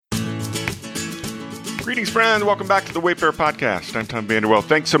Greetings, friends. Welcome back to the Wayfarer Podcast. I'm Tom Vanderwell.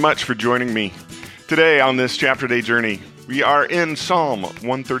 Thanks so much for joining me today on this chapter day journey. We are in Psalm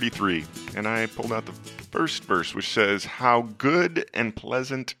 133, and I pulled out the first verse, which says, "How good and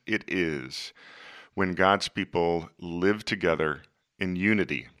pleasant it is when God's people live together in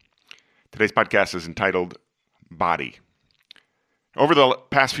unity." Today's podcast is entitled Body. Over the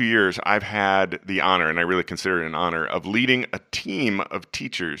past few years, I've had the honor, and I really consider it an honor, of leading a team of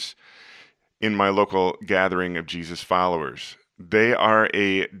teachers in my local gathering of Jesus followers. They are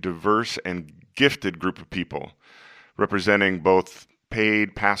a diverse and gifted group of people, representing both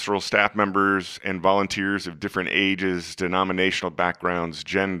paid pastoral staff members and volunteers of different ages, denominational backgrounds,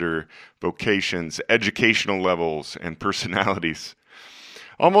 gender, vocations, educational levels, and personalities.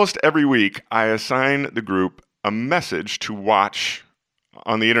 Almost every week, I assign the group a message to watch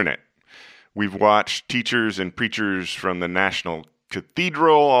on the internet. We've watched teachers and preachers from the national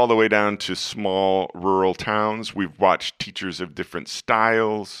cathedral all the way down to small rural towns. We've watched teachers of different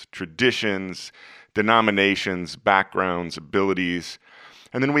styles, traditions, denominations, backgrounds, abilities.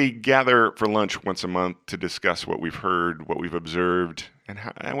 And then we gather for lunch once a month to discuss what we've heard, what we've observed, and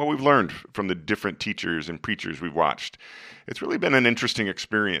what we've learned from the different teachers and preachers we've watched. It's really been an interesting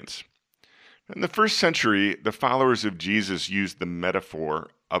experience. In the first century, the followers of Jesus used the metaphor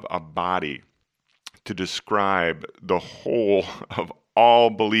of a body to describe the whole of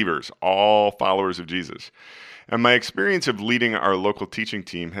all believers, all followers of Jesus. And my experience of leading our local teaching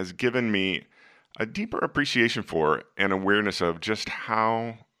team has given me a deeper appreciation for and awareness of just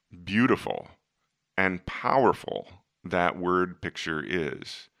how beautiful and powerful that word picture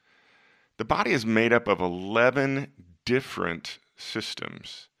is. The body is made up of 11 different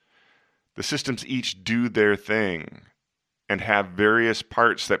systems. The systems each do their thing and have various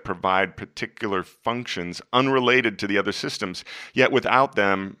parts that provide particular functions unrelated to the other systems, yet without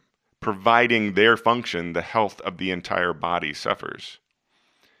them providing their function, the health of the entire body suffers.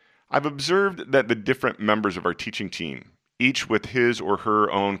 I've observed that the different members of our teaching team, each with his or her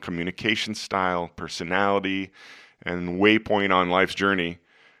own communication style, personality, and waypoint on life's journey,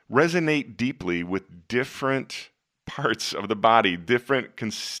 resonate deeply with different parts of the body, different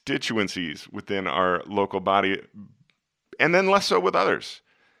constituencies within our local body, and then less so with others.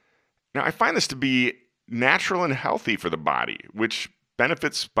 Now, I find this to be natural and healthy for the body, which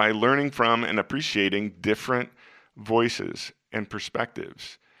benefits by learning from and appreciating different voices and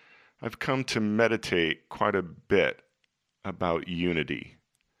perspectives. I've come to meditate quite a bit about unity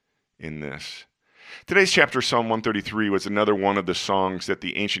in this. Today's chapter, Psalm 133, was another one of the songs that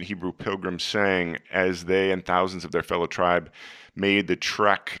the ancient Hebrew pilgrims sang as they and thousands of their fellow tribe made the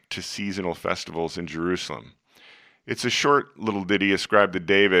trek to seasonal festivals in Jerusalem. It's a short little ditty ascribed to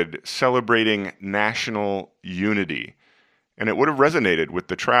David celebrating national unity, and it would have resonated with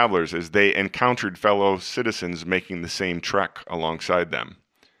the travelers as they encountered fellow citizens making the same trek alongside them.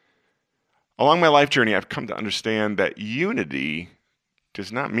 Along my life journey, I've come to understand that unity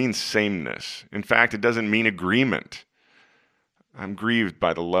does not mean sameness. In fact, it doesn't mean agreement. I'm grieved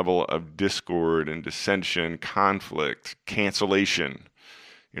by the level of discord and dissension, conflict, cancellation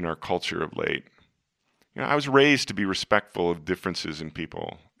in our culture of late. I was raised to be respectful of differences in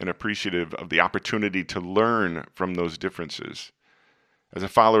people and appreciative of the opportunity to learn from those differences. As a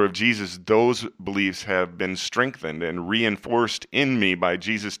follower of Jesus, those beliefs have been strengthened and reinforced in me by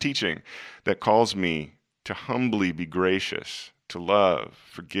Jesus' teaching that calls me to humbly be gracious, to love,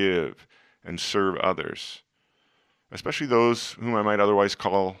 forgive, and serve others, especially those whom I might otherwise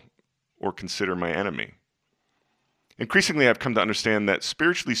call or consider my enemy. Increasingly, I've come to understand that,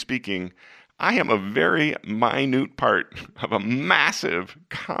 spiritually speaking, I am a very minute part of a massive,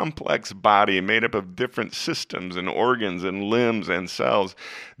 complex body made up of different systems and organs and limbs and cells.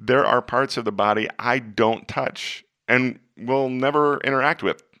 There are parts of the body I don't touch and will never interact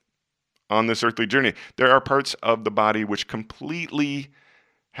with on this earthly journey. There are parts of the body which completely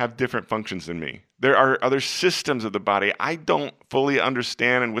have different functions than me. There are other systems of the body I don't fully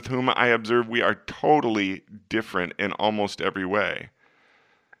understand and with whom I observe we are totally different in almost every way.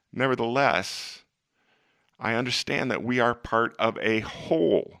 Nevertheless, I understand that we are part of a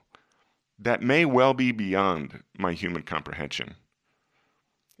whole that may well be beyond my human comprehension.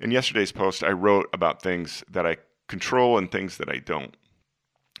 In yesterday's post, I wrote about things that I control and things that I don't.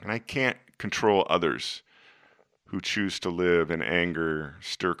 And I can't control others who choose to live in anger,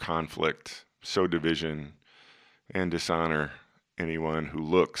 stir conflict, sow division, and dishonor anyone who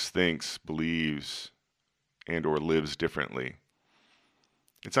looks, thinks, believes, and or lives differently.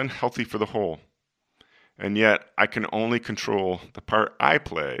 It's unhealthy for the whole. And yet, I can only control the part I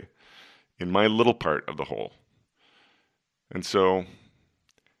play in my little part of the whole. And so,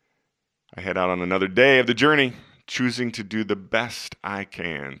 I head out on another day of the journey, choosing to do the best I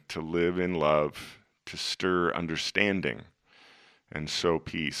can to live in love, to stir understanding, and sow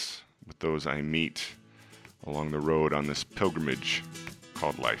peace with those I meet along the road on this pilgrimage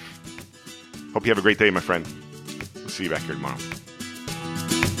called life. Hope you have a great day, my friend. We'll see you back here tomorrow.